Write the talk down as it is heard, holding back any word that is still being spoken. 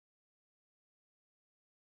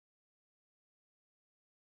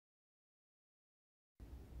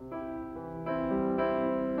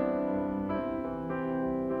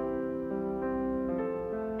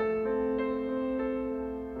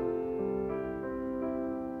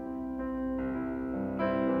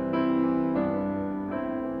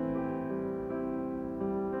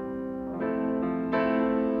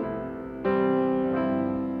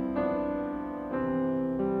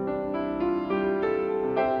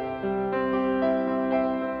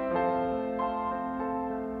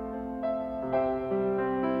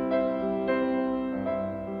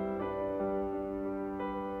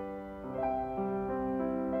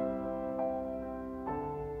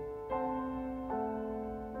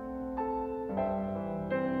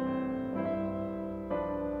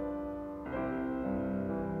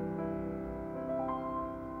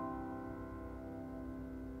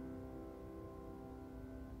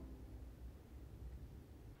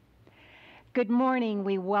Good morning.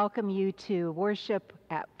 We welcome you to worship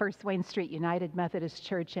at First Wayne Street United Methodist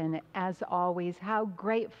Church. And as always, how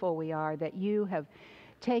grateful we are that you have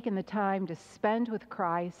taken the time to spend with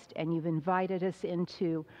Christ and you've invited us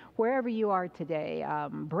into wherever you are today,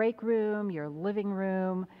 break room, your living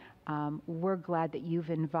room. We're glad that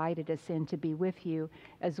you've invited us in to be with you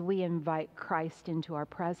as we invite Christ into our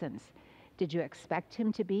presence. Did you expect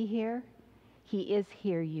him to be here? He is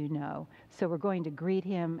here, you know. So we're going to greet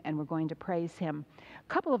him and we're going to praise him.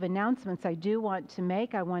 A couple of announcements I do want to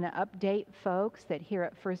make. I want to update folks that here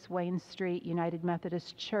at First Wayne Street United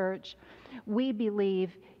Methodist Church, we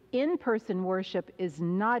believe in-person worship is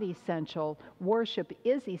not essential. Worship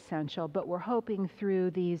is essential, but we're hoping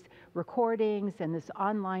through these recordings and this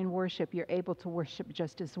online worship, you're able to worship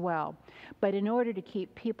just as well. But in order to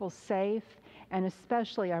keep people safe, and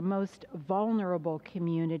especially our most vulnerable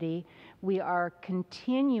community, we are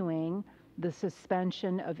continuing the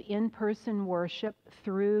suspension of in-person worship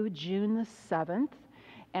through June the 7th.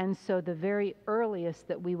 And so the very earliest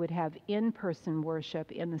that we would have in-person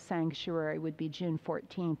worship in the sanctuary would be June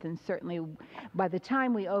 14th. And certainly by the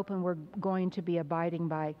time we open, we're going to be abiding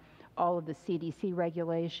by all of the CDC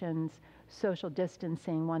regulations, social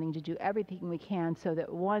distancing, wanting to do everything we can so that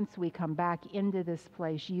once we come back into this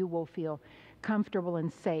place, you will feel comfortable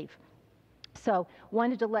and safe. So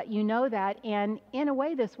wanted to let you know that. And in a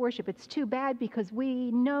way, this worship, it's too bad because we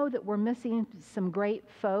know that we're missing some great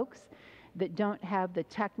folks that don't have the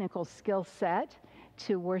technical skill set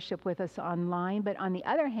to worship with us online. But on the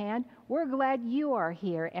other hand, we're glad you are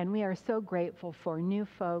here, and we are so grateful for new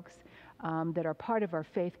folks that are part of our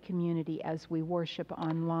faith community as we worship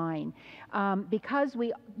online. Because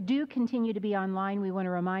we do continue to be online, we want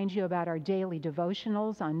to remind you about our daily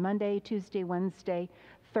devotionals on Monday, Tuesday, Wednesday,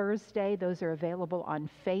 Thursday. Those are available on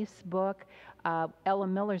Facebook. Ella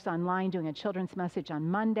Miller's online doing a children's message on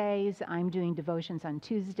Mondays. I'm doing devotions on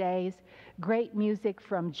Tuesdays. Great music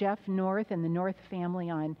from Jeff North and the North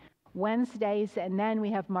family on Wednesdays, and then we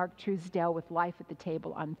have Mark Truesdale with Life at the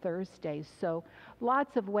Table on Thursdays. So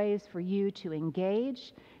lots of ways for you to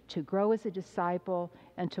engage, to grow as a disciple,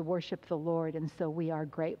 and to worship the Lord, and so we are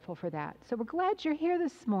grateful for that. So we're glad you're here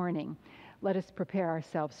this morning. Let us prepare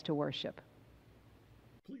ourselves to worship.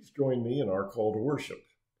 Please join me in our call to worship.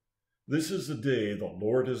 This is the day the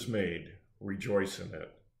Lord has made. Rejoice in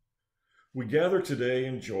it. We gather today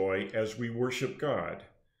in joy as we worship God.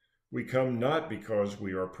 We come not because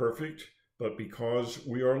we are perfect, but because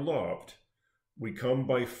we are loved. We come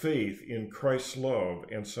by faith in Christ's love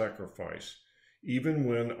and sacrifice, even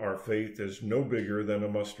when our faith is no bigger than a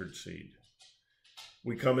mustard seed.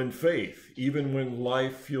 We come in faith, even when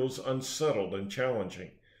life feels unsettled and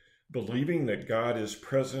challenging, believing that God is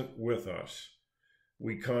present with us.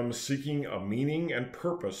 We come seeking a meaning and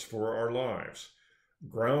purpose for our lives,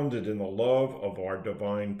 grounded in the love of our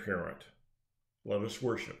divine parent. Let us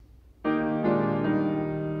worship.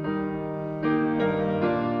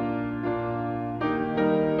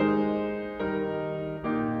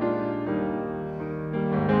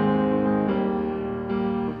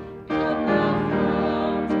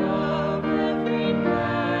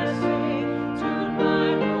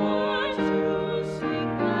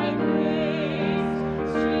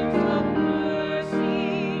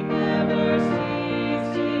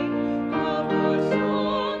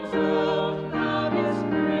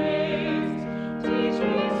 Praise.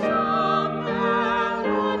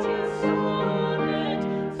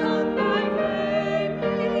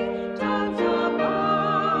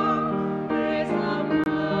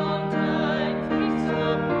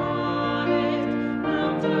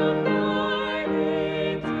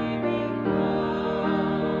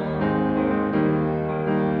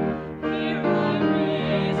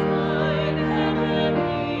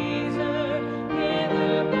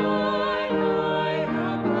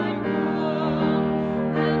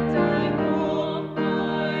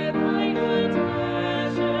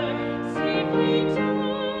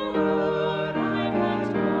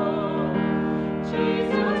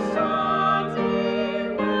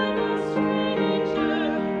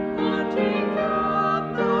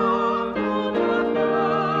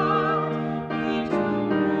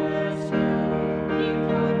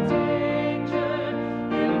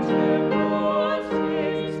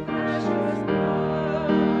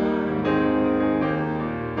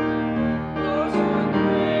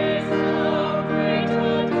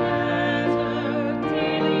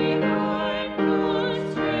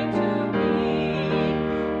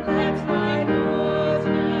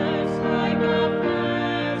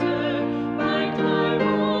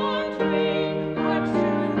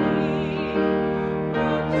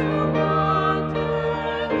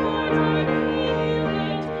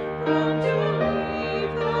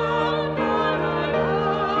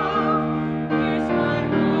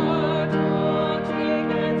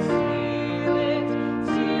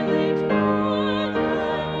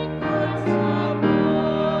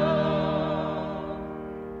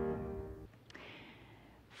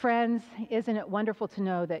 Friends, isn't it wonderful to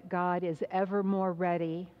know that God is ever more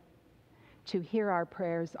ready to hear our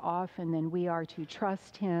prayers often than we are to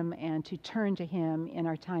trust Him and to turn to Him in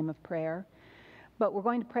our time of prayer? But we're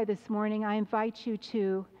going to pray this morning. I invite you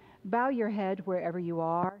to bow your head wherever you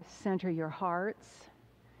are, center your hearts,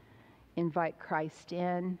 invite Christ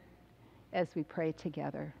in as we pray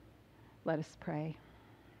together. Let us pray.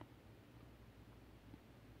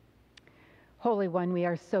 Holy One, we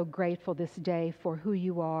are so grateful this day for who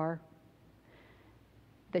you are,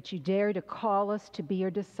 that you dare to call us to be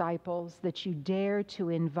your disciples, that you dare to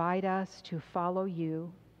invite us to follow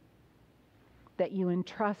you, that you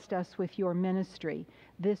entrust us with your ministry,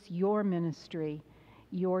 your ministry,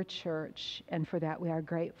 your church, and for that we are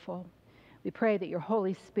grateful. We pray that your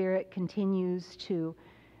Holy Spirit continues to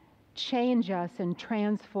change us and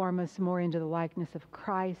transform us more into the likeness of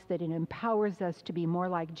Christ, that it empowers us to be more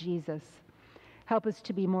like Jesus. Help us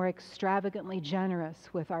to be more extravagantly generous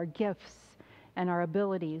with our gifts and our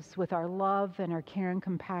abilities, with our love and our care and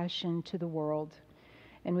compassion to the world.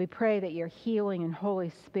 And we pray that your healing and Holy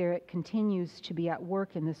Spirit continues to be at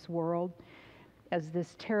work in this world as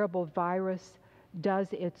this terrible virus does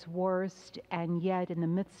its worst, and yet in the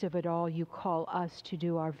midst of it all, you call us to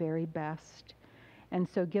do our very best. And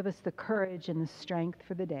so give us the courage and the strength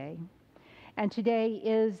for the day. And today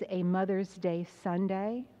is a Mother's Day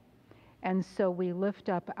Sunday. And so we lift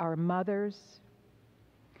up our mothers.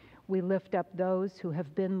 We lift up those who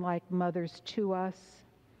have been like mothers to us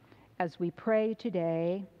as we pray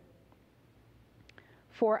today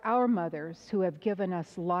for our mothers who have given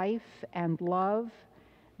us life and love,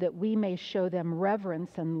 that we may show them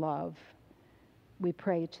reverence and love. We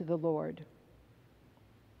pray to the Lord.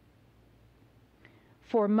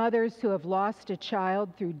 For mothers who have lost a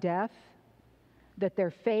child through death, that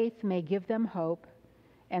their faith may give them hope,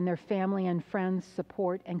 and their family and friends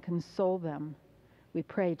support and console them. We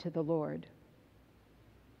pray to the Lord.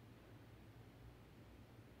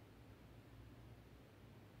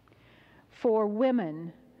 For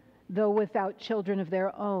women, though without children of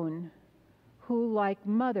their own, who like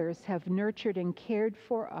mothers have nurtured and cared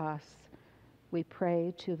for us, we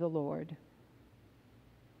pray to the Lord.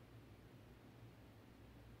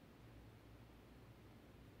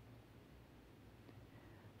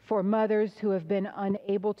 For mothers who have been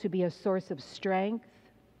unable to be a source of strength,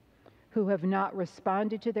 who have not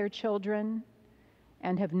responded to their children,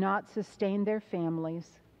 and have not sustained their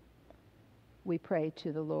families, we pray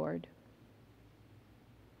to the Lord.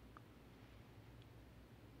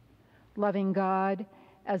 Loving God,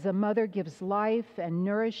 as a mother gives life and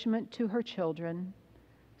nourishment to her children,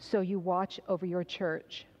 so you watch over your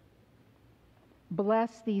church.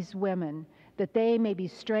 Bless these women, that they may be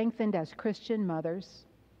strengthened as Christian mothers.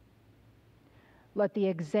 Let the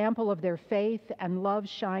example of their faith and love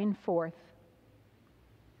shine forth.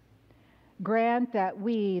 Grant that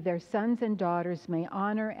we, their sons and daughters, may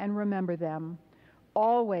honor and remember them,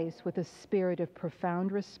 always with a spirit of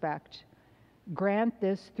profound respect. Grant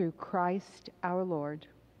this through Christ our Lord.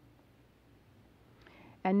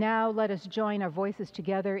 And now let us join our voices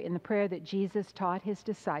together in the prayer that Jesus taught his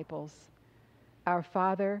disciples. Our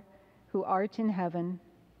Father, who art in heaven,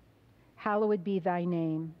 hallowed be thy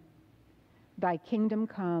name. Thy kingdom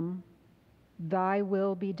come, thy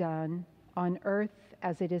will be done, on earth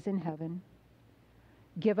as it is in heaven.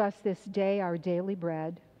 Give us this day our daily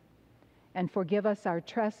bread, and forgive us our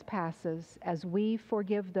trespasses as we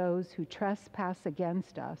forgive those who trespass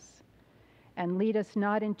against us. And lead us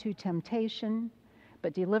not into temptation,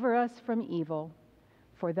 but deliver us from evil.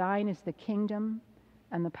 For thine is the kingdom,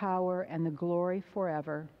 and the power, and the glory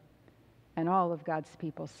forever. And all of God's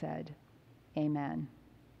people said, Amen.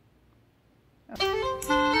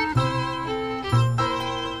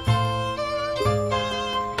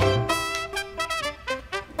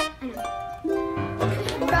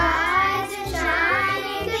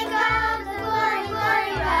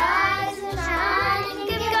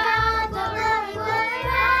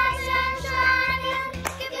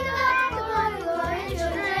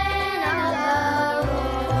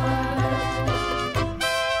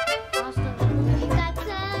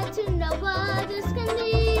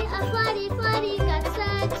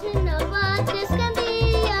 To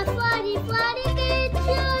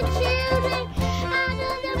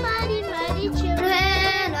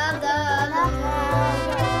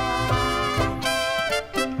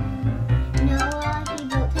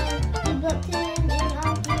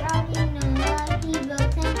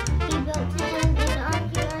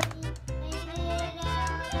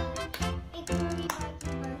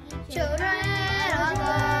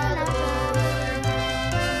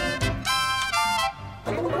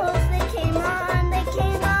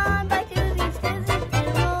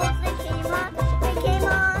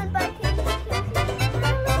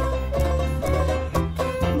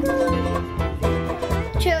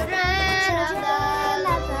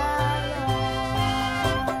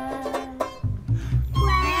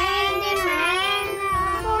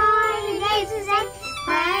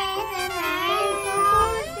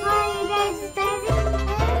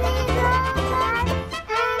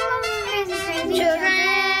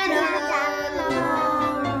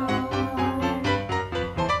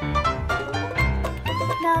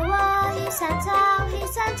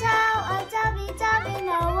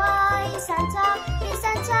He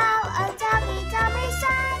sent out a dummy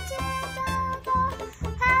son to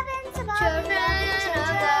the heavens above. Children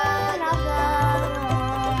of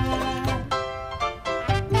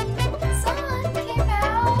the sun came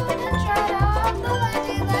out and dried off the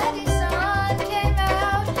lenny. Sun came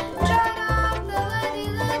out, dried off the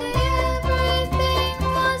lenny. Everything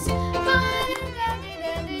was fine and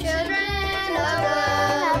dandy. Children of the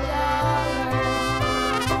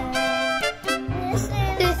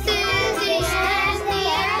This is the end, the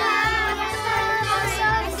end. This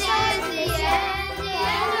is the end, the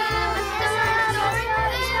end.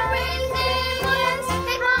 Everything was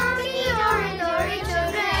hunky-dory,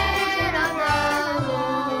 children of the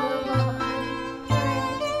Lord.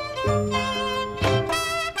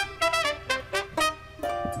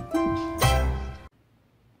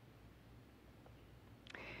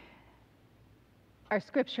 Our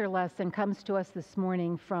scripture lesson comes to us this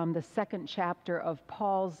morning from the second chapter of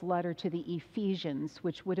Paul's letter to the Ephesians,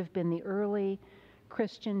 which would have been the early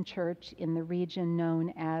Christian church in the region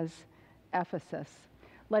known as Ephesus.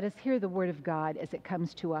 Let us hear the word of God as it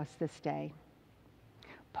comes to us this day.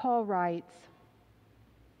 Paul writes,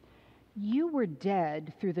 "You were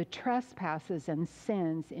dead through the trespasses and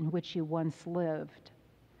sins in which you once lived,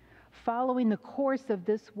 following the course of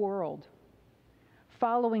this world,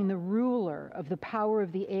 following the ruler of the power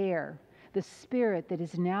of the air, the spirit that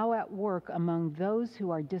is now at work among those who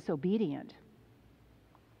are disobedient.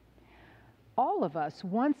 All of us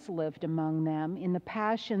once lived among them in the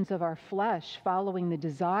passions of our flesh, following the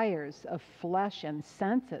desires of flesh and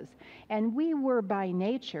senses, and we were by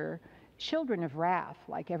nature children of wrath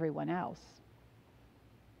like everyone else.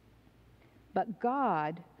 But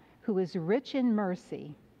God, who is rich in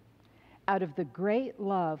mercy, out of the great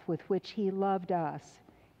love with which he loved us,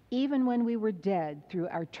 even when we were dead through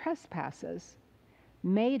our trespasses,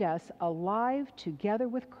 made us alive together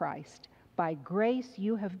with Christ. By grace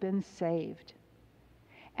you have been saved,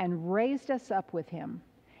 and raised us up with him,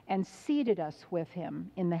 and seated us with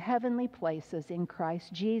him in the heavenly places in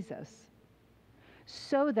Christ Jesus,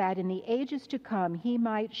 so that in the ages to come he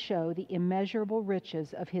might show the immeasurable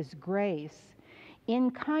riches of his grace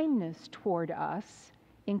in kindness toward us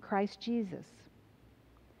in Christ Jesus.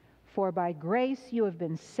 For by grace you have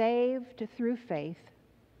been saved through faith,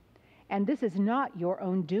 and this is not your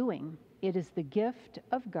own doing. It is the gift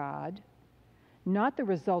of God, not the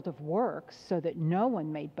result of works, so that no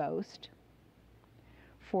one may boast.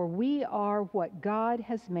 For we are what God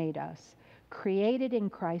has made us, created in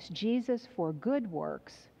Christ Jesus for good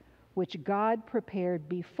works, which God prepared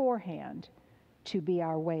beforehand to be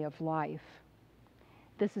our way of life."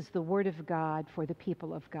 This is the word of God for the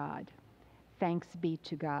people of God. Thanks be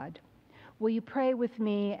to God. Will you pray with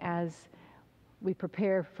me as we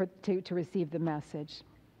prepare to receive the message?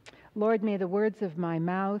 Lord, may the words of my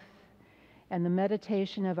mouth and the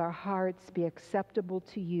meditation of our hearts be acceptable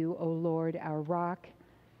to you, O Lord, our rock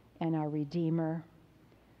and our Redeemer.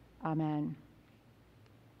 Amen.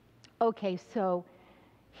 Okay, so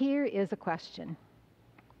here is a question.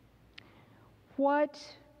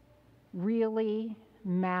 What really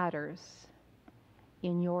matters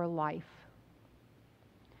in your life?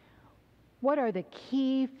 What are the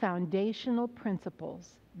key foundational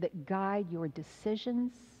principles that guide your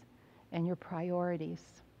decisions and your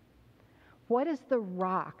priorities? What is the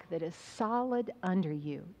rock that is solid under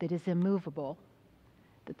you, that is immovable,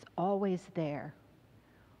 that's always there?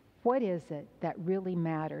 What is it that really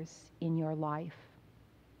matters in your life?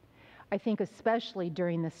 I think especially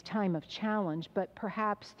during this time of challenge, but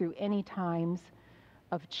perhaps through any times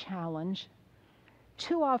of challenge,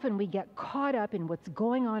 too often we get caught up in what's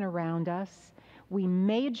going on around us. We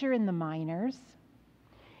major in the minors,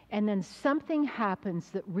 and then something happens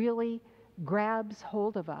that really grabs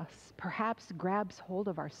hold of us, perhaps grabs hold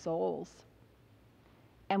of our souls.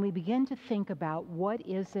 And we begin to think about, what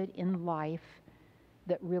is it in life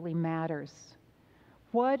that really matters?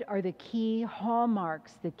 What are the key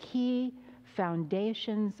hallmarks, the key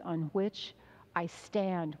foundations on which I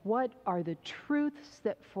stand? What are the truths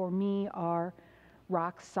that for me are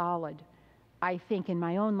rock solid? I think in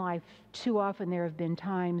my own life, too often there have been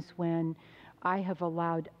times when I have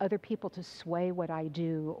allowed other people to sway what I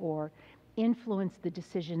do or influence the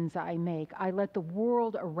decisions I make. I let the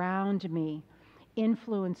world around me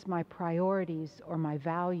influence my priorities or my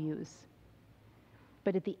values.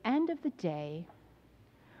 But at the end of the day,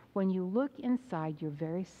 when you look inside your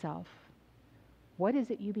very self, what is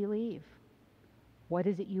it you believe? What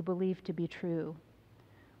is it you believe to be true?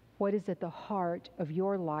 What is at the heart of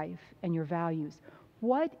your life and your values?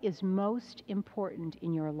 What is most important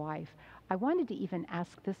in your life? I wanted to even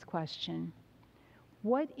ask this question.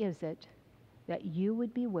 What is it that you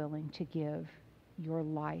would be willing to give your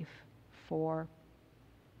life for.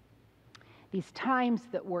 These times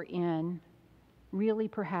that we're in really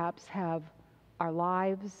perhaps have our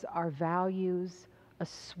lives, our values, a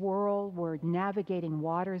swirl. We're navigating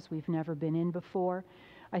waters we've never been in before.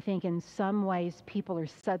 I think in some ways people are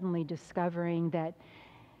suddenly discovering that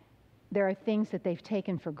there are things that they've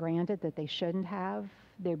taken for granted that they shouldn't have.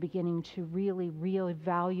 They're beginning to really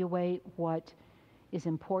reevaluate what is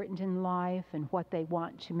important in life and what they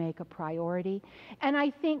want to make a priority. And I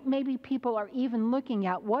think maybe people are even looking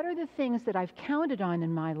at what are the things that I've counted on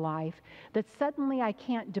in my life that suddenly I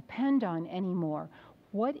can't depend on anymore.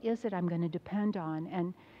 What is it I'm going to depend on?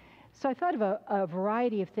 And so I thought of a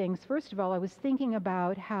variety of things. First of all, I was thinking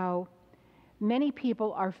about how many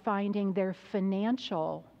people are finding their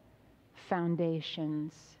financial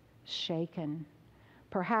foundations shaken.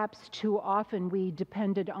 Perhaps too often we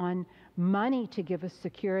depended on money to give us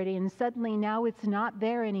security, and suddenly now it's not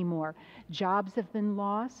there anymore. Jobs have been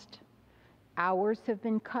lost. Hours have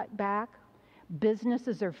been cut back.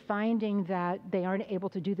 Businesses are finding that they aren't able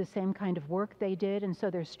to do the same kind of work they did, and so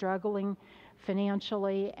they're struggling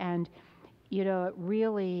financially. And, you know, it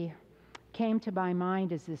really came to my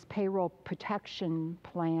mind as this payroll protection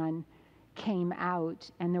plan came out,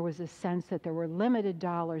 and there was a sense that there were limited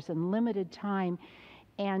dollars and limited time,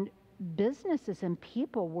 and businesses and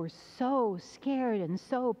people were so scared and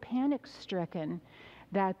so panic-stricken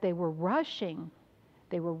that they were rushing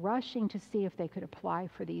to see if they could apply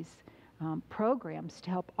for these programs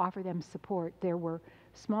to help offer them support. There were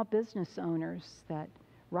small business owners that,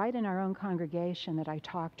 right in our own congregation that I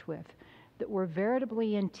talked with, that were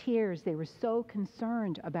veritably in tears. They were so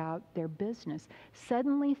concerned about their business.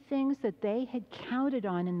 Suddenly things that they had counted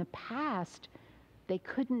on in the past, they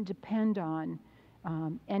couldn't depend on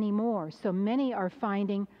anymore. So many are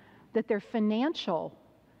finding that their financial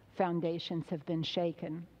foundations have been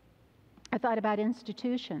shaken. I thought about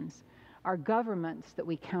institutions, our governments that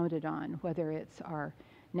we counted on, whether it's our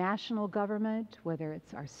national government, whether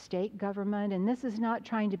it's our state government, and this is not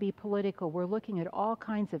trying to be political. We're looking at all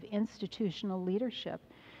kinds of institutional leadership,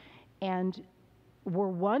 and we're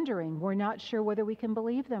wondering, we're not sure whether we can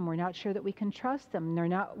believe them, we're not sure that we can trust them,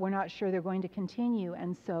 we're not sure they're going to continue.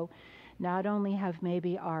 And so not only have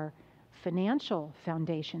maybe our financial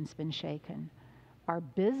foundations been shaken, our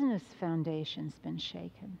business foundations been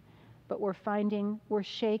shaken, but we're finding we're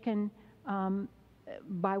shaken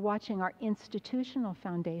by watching our institutional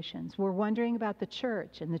foundations. We're wondering about the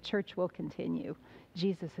church, and the church will continue.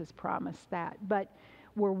 Jesus has promised that. But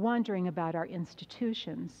we're wondering about our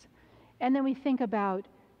institutions. And then we think about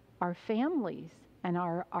our families and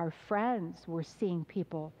our friends. We're seeing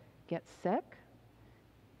people get sick.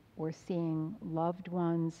 We're seeing loved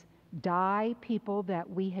ones die, people that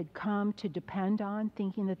we had come to depend on,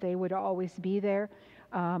 thinking that they would always be there.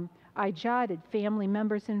 I jotted family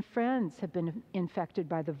members and friends have been infected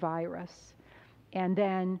by the virus. And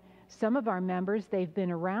then some of our members, they've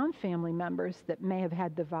been around family members that may have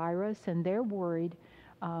had the virus, and they're worried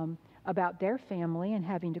about their family and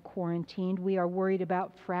having to quarantine. We are worried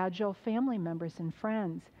about fragile family members and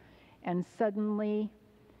friends. And suddenly,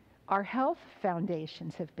 our health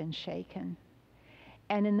foundations have been shaken.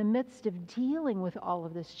 And in the midst of dealing with all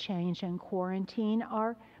of this change and quarantine,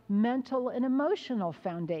 our mental and emotional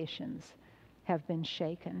foundations have been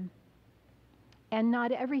shaken. And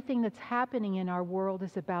not everything that's happening in our world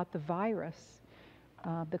is about the virus.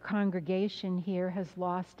 The congregation here has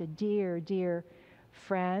lost a dear, dear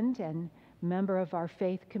friend and member of our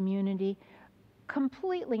faith community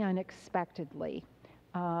completely unexpectedly,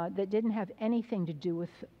 that didn't have anything to do with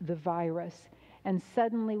the virus. And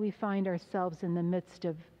suddenly we find ourselves in the midst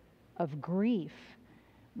of grief.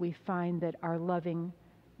 We find that our loving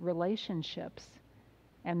relationships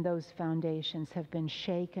and those foundations have been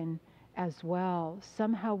shaken as well.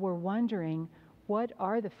 Somehow we're wondering, what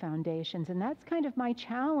are the foundations? And that's kind of my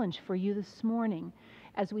challenge for you this morning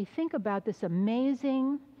as we think about this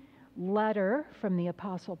amazing letter from the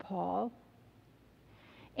Apostle Paul.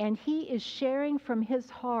 And he is sharing from his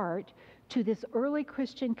heart to this early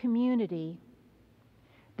Christian community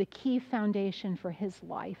the key foundation for his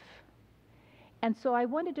life. And so I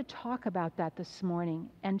wanted to talk about that this morning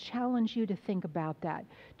and challenge you to think about that,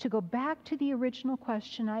 to go back to the original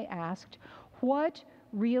question I asked: what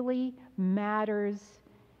really matters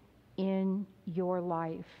in your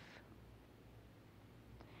life?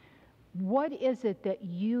 What is it that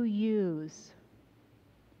you use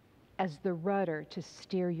as the rudder to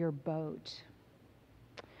steer your boat?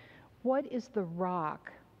 What is the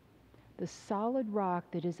rock, the solid rock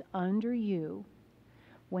that is under you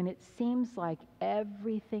when it seems like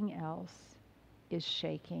everything else is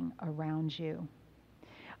shaking around you?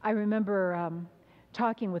 I remember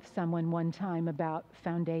talking with someone one time about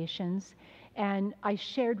foundations, and I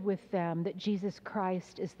shared with them that Jesus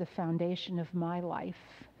Christ is the foundation of my life,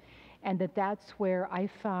 and that's where I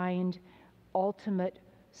find ultimate,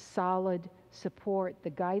 solid support, the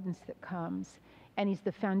guidance that comes. And he's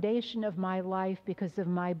the foundation of my life because of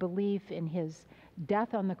my belief in his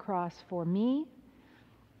death on the cross for me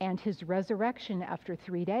and his resurrection after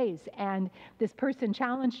 3 days. And this person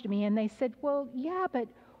challenged me and they said, well, yeah, but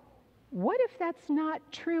what if that's not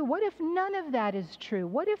true? What if none of that is true?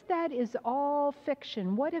 What if that is all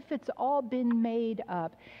fiction? What if it's all been made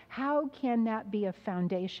up? How can that be a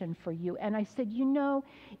foundation for you? And I said, you know,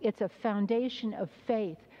 it's a foundation of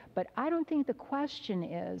faith, but I don't think the question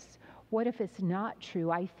is, what if it's not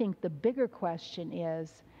true? I think the bigger question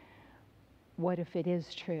is, what if it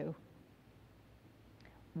is true?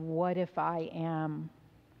 What if I am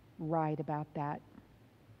right about that?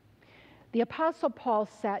 The Apostle Paul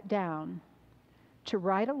sat down to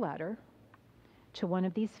write a letter to one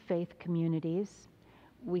of these faith communities.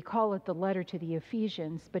 We call it the letter to the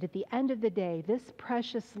Ephesians, but at the end of the day, this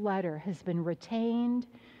precious letter has been retained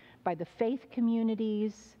by the faith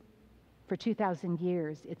communities for 2,000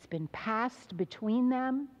 years. It's been passed between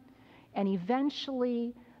them, and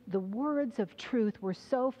eventually the words of truth were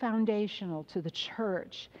so foundational to the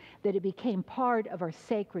church that it became part of our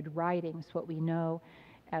sacred writings, what we know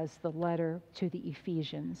as the letter to the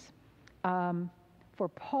Ephesians. For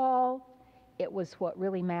Paul, it was what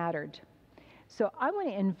really mattered. So I want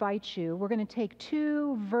to invite you, we're going to take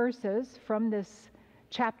 2 verses from this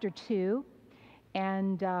chapter 2,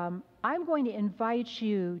 and I'm going to invite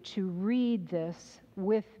you to read this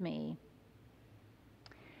with me.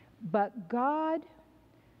 But God,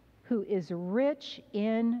 who is rich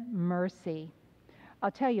in mercy. I'll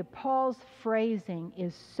tell you, Paul's phrasing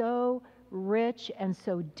is so rich and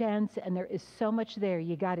so dense, and there is so much there.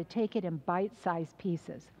 You got to take it in bite-sized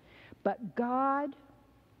pieces. But God,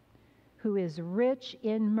 who is rich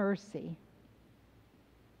in mercy,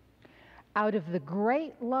 out of the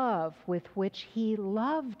great love with which he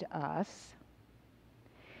loved us,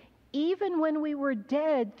 even when we were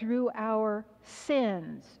dead through our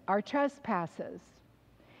sins, our trespasses,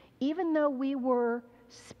 even though we were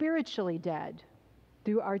spiritually dead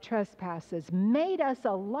through our trespasses, made us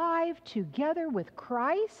alive together with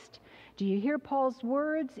Christ. Do you hear Paul's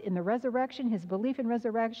words in the resurrection, his belief in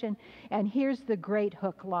resurrection? And here's the great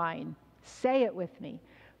hook line. Say it with me.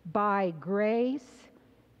 By grace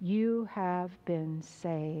you have been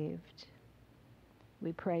saved.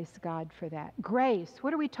 We praise God for that. Grace.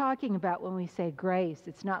 What are we talking about when we say grace?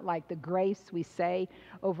 It's not like the grace we say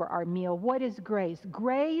over our meal. What is grace?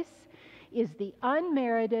 Grace is the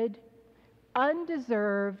unmerited,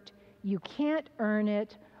 undeserved, you can't earn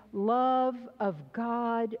it, love of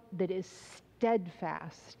God that is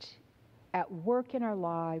steadfast at work in our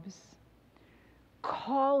lives,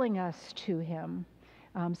 calling us to him.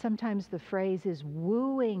 Sometimes the phrase is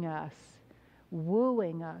wooing us,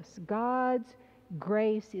 wooing us. God's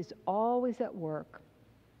grace is always at work,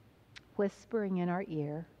 whispering in our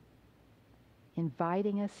ear,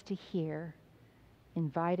 inviting us to hear,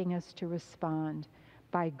 inviting us to respond.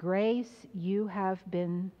 By grace you have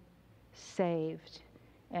been saved,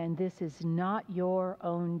 and this is not your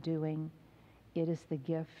own doing. It is the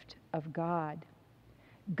gift of God.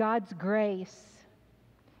 God's grace,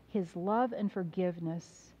 his love and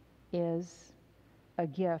forgiveness is a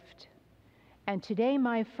gift. And today,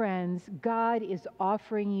 my friends, God is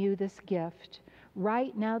offering you this gift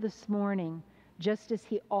right now this morning, just as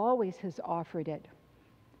he always has offered it.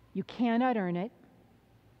 You cannot earn it.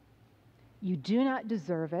 You do not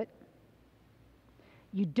deserve it.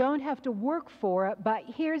 You don't have to work for it, but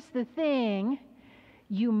here's the thing.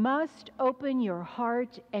 You must open your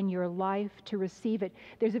heart and your life to receive it.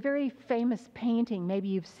 There's a very famous painting, maybe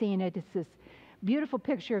you've seen it. It's this beautiful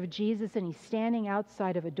picture of Jesus, and he's standing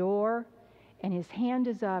outside of a door, and his hand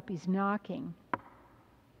is up. He's knocking.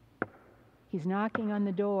 He's knocking on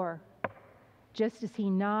the door, just as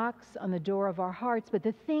he knocks on the door of our hearts. But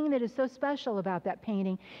the thing that is so special about that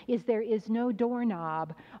painting is there is no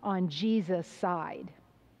doorknob on Jesus' side.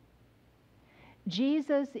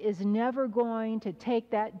 Jesus is never going to take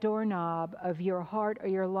that doorknob of your heart or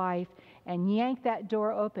your life and yank that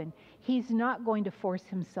door open. He's not going to force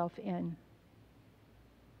himself in.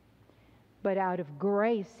 But out of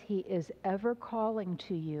grace, he is ever calling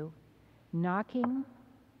to you, knocking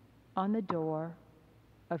on the door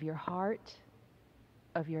of your heart,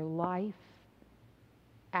 of your life,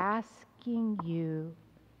 asking you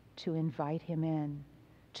to invite him in,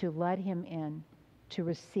 to let him in, to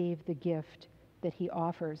receive the gift that he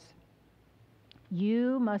offers.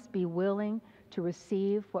 You must be willing to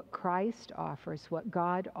receive what Christ offers, what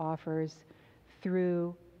God offers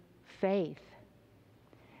through faith.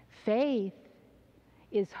 Faith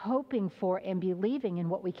is hoping for and believing in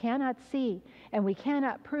what we cannot see and we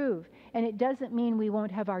cannot prove. And it doesn't mean we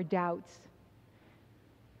won't have our doubts.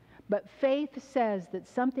 But faith says that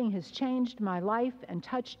something has changed my life and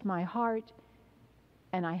touched my heart,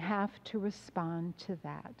 and I have to respond to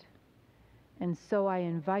that. And so I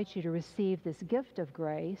invite you to receive this gift of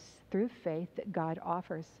grace through faith that God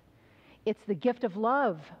offers. It's the gift of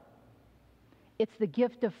love. It's the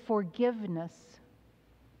gift of forgiveness.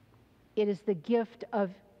 It is the gift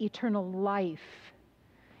of eternal life.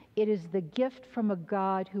 It is the gift from a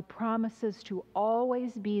God who promises to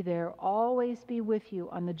always be there, always be with you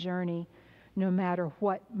on the journey, no matter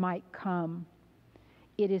what might come.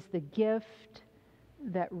 It is the gift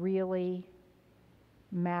that really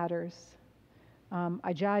matters.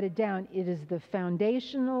 I jotted down, it is the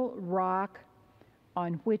foundational rock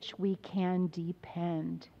on which we can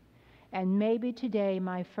depend. And maybe today,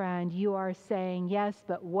 my friend, you are saying, yes,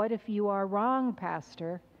 but what if you are wrong,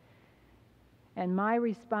 Pastor? And my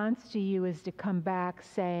response to you is to come back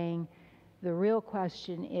saying, the real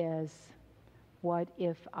question is, what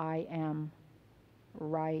if I am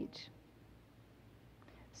right?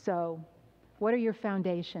 So, what are your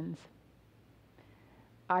foundations?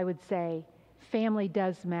 I would say family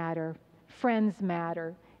does matter, friends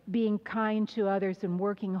matter, being kind to others and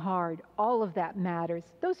working hard, all of that matters.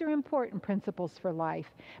 Those are important principles for life.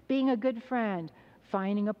 Being a good friend,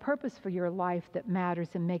 finding a purpose for your life that matters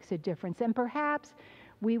and makes a difference. And perhaps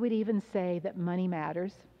we would even say that money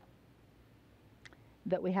matters,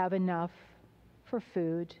 that we have enough for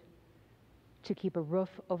food, to keep a roof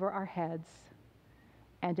over our heads,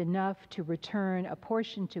 and enough to return a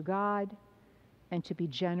portion to God and to be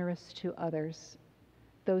generous to others.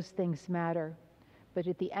 Those things matter. But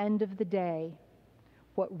at the end of the day,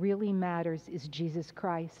 what really matters is Jesus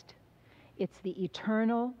Christ. It's the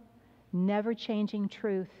eternal, never-changing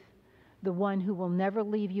truth, the one who will never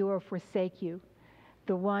leave you or forsake you,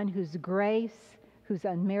 the one whose grace, whose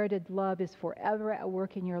unmerited love is forever at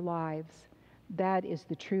work in your lives. That is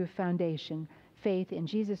the true foundation. Faith in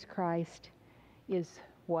Jesus Christ is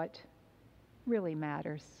what really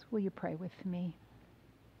matters. Will you pray with me?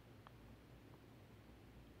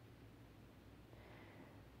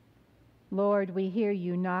 Lord, we hear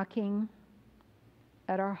you knocking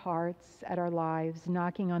at our hearts, at our lives,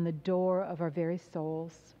 knocking on the door of our very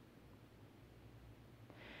souls.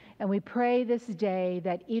 And we pray this day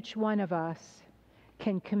that each one of us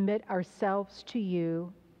can commit ourselves to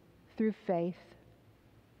you through faith,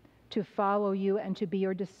 to follow you and to be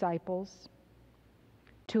your disciples,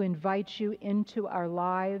 to invite you into our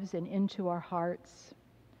lives and into our hearts,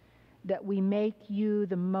 that we make you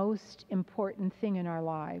the most important thing in our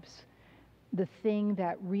lives, the thing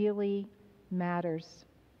that really matters.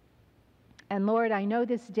 And Lord, I know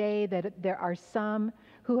this day that there are some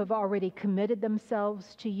who have already committed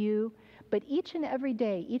themselves to you, but each and every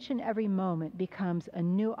day, each and every moment becomes a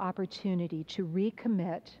new opportunity to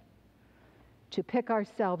recommit, to pick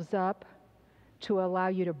ourselves up, to allow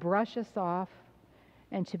you to brush us off,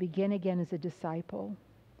 and to begin again as a disciple.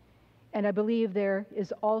 And I believe there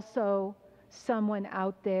is also someone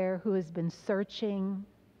out there who has been searching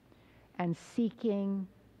and seeking,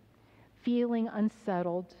 feeling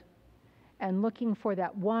unsettled, and looking for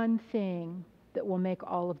that one thing that will make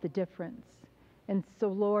all of the difference. And so,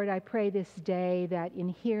 Lord, I pray this day that in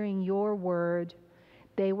hearing your word,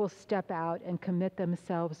 they will step out and commit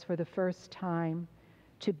themselves for the first time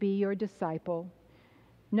to be your disciple,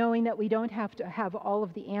 knowing that we don't have to have all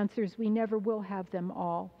of the answers. We never will have them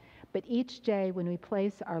all. But each day when we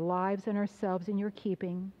place our lives and ourselves in your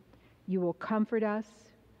keeping, you will comfort us,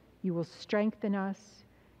 you will strengthen us,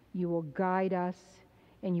 you will guide us,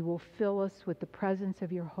 and you will fill us with the presence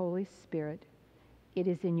of your Holy Spirit. It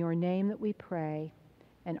is in your name that we pray,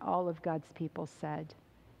 and all of God's people said,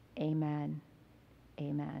 amen.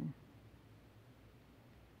 Amen.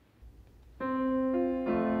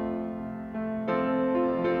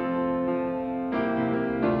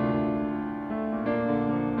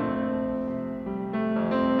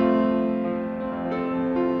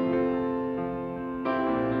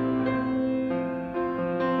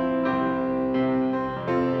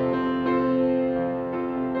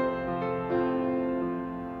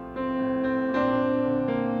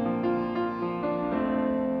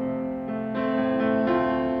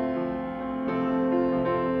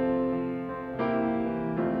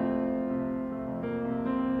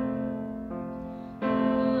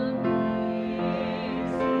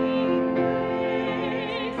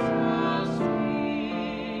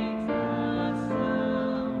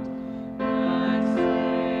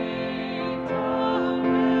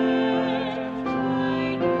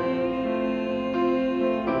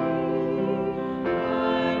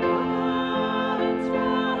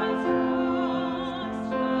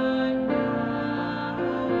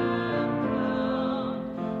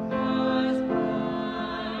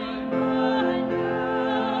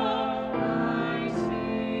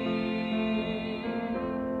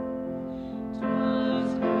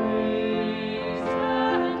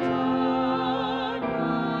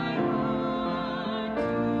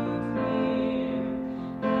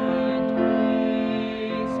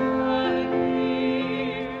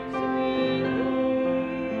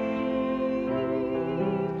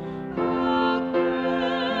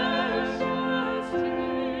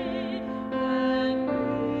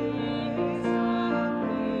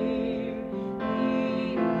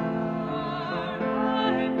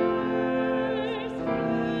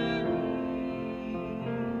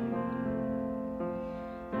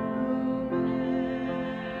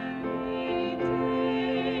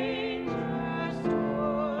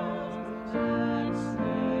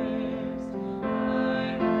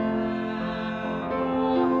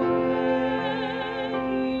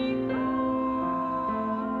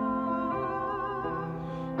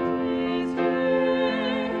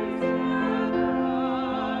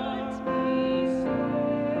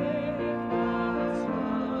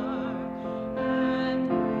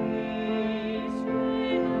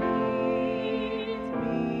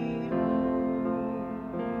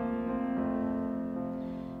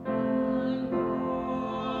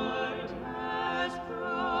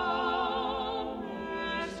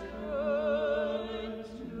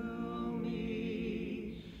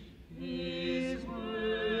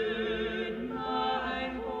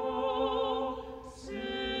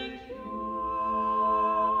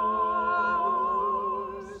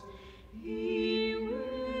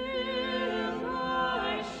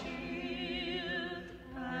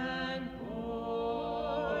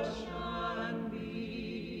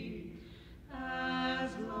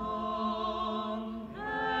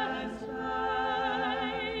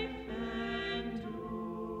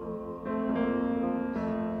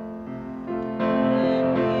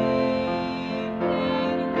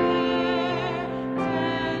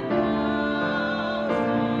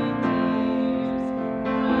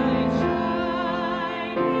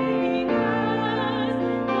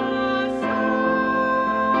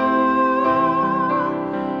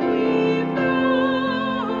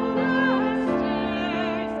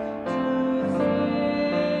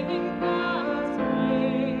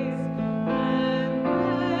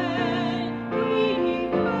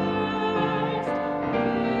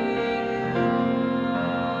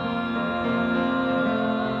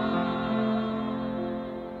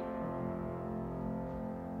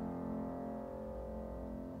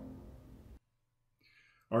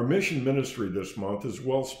 Our mission ministry this month is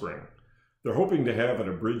Wellspring. They're hoping to have an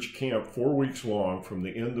abridged camp 4 weeks long from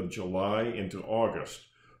the end of July into August,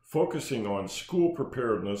 focusing on school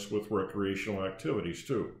preparedness with recreational activities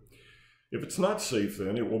too. If it's not safe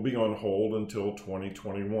then, it will be on hold until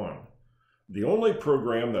 2021. The only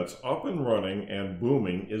program that's up and running and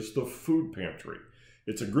booming is the food pantry.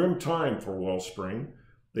 It's a grim time for Wellspring.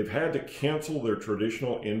 They've had to cancel their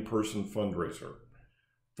traditional in-person fundraiser.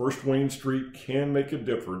 First Wayne Street can make a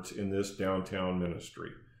difference in this downtown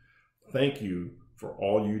ministry. Thank you for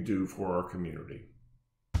all you do for our community.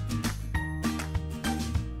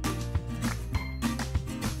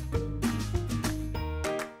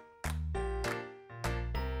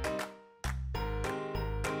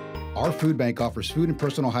 Our food bank offers food and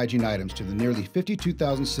personal hygiene items to the nearly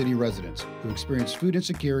 52,000 city residents who experience food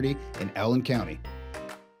insecurity in Allen County.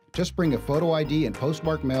 Just bring a photo ID and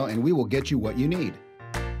postmark mail and we will get you what you need.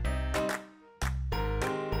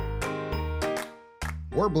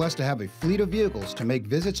 We're blessed to have a fleet of vehicles to make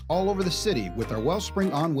visits all over the city with our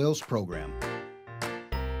Wellspring on Wheels program.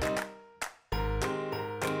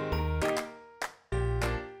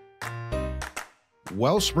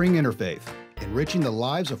 Wellspring Interfaith, enriching the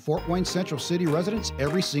lives of Fort Wayne Central City residents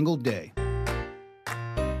every single day.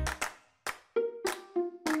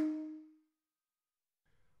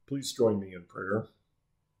 Please join me in prayer.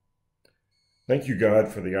 Thank you, God,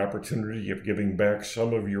 for the opportunity of giving back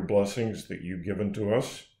some of your blessings that you've given to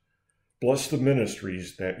us. Bless the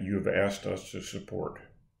ministries that you have asked us to support.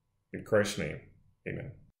 In Christ's name,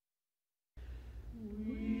 amen.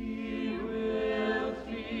 We will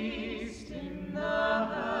feast in the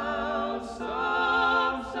house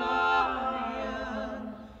of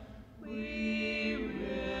Zion. We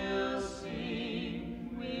will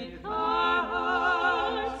sing with our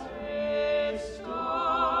hearts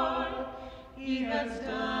restored. He has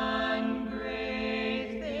done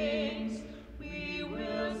great things. We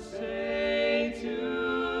will say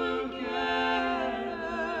together,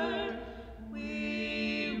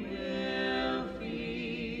 we will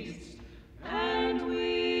feast.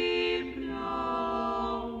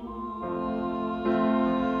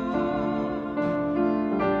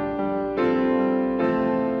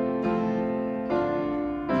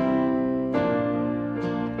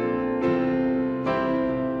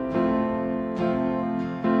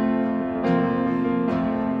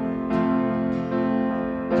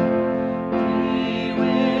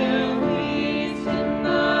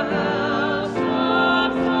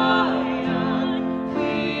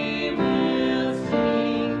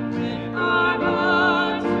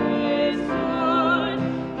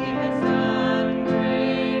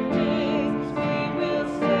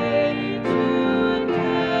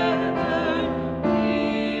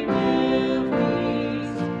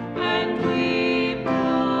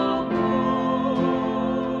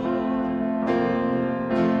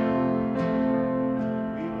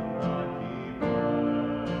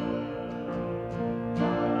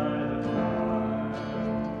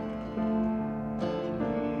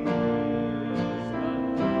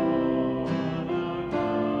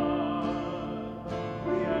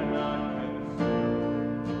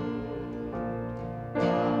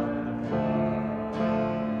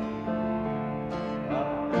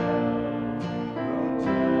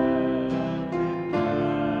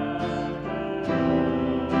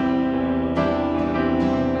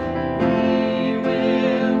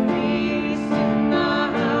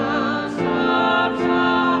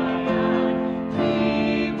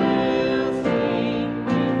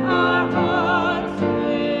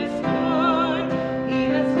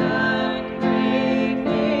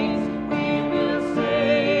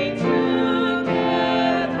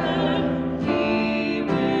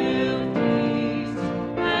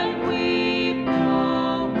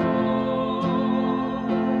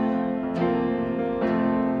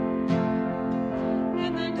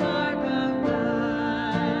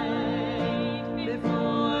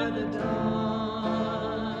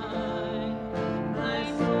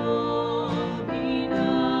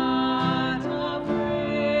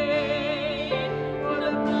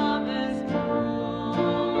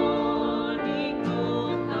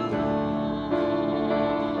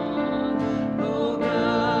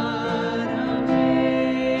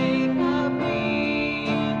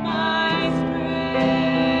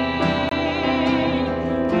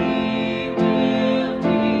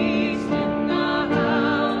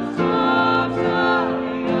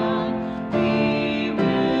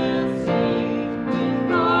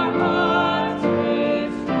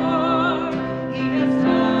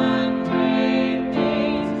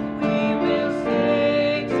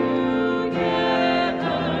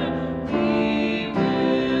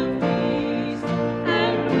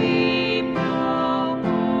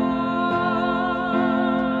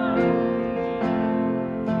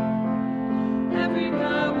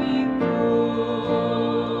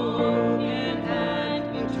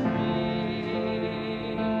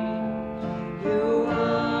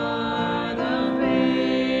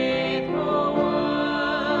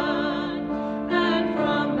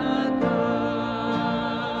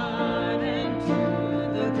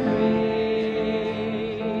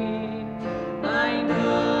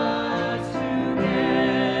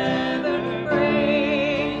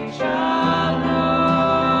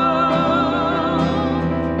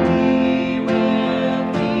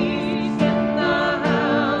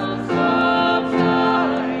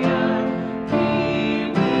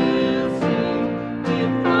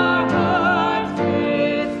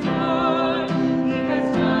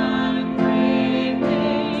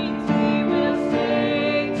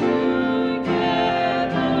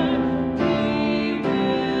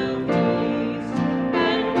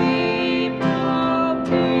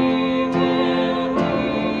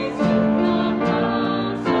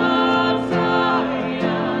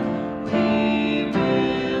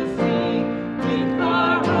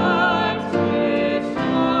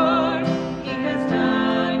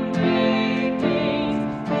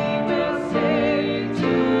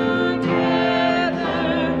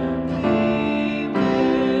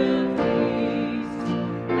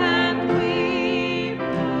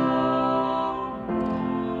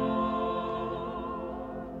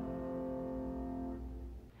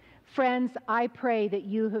 Friends, I pray that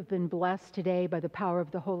you have been blessed today by the power of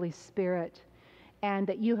the Holy Spirit, and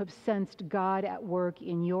that you have sensed God at work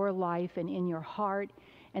in your life and in your heart,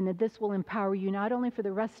 and that this will empower you not only for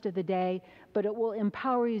the rest of the day, but it will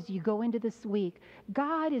empower you as you go into this week.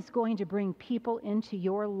 God is going to bring people into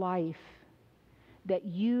your life that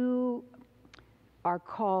you are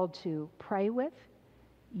called to pray with,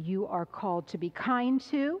 you are called to be kind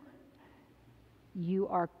to, you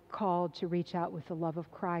are called to reach out with the love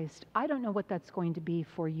of Christ. I don't know what that's going to be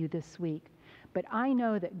for you this week, but I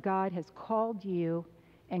know that God has called you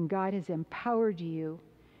and God has empowered you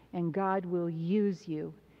and God will use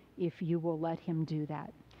you if you will let him do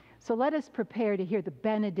that. So let us prepare to hear the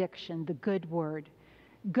benediction, the good word.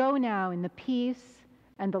 Go now in the peace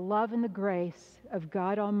and the love and the grace of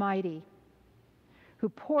God Almighty, who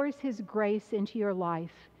pours his grace into your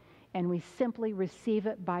life, and we simply receive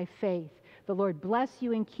it by faith. The Lord bless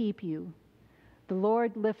you and keep you. The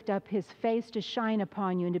Lord lift up his face to shine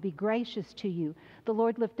upon you and to be gracious to you. The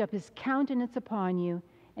Lord lift up his countenance upon you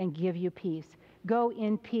and give you peace. Go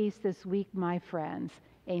in peace this week, my friends.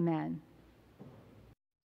 Amen.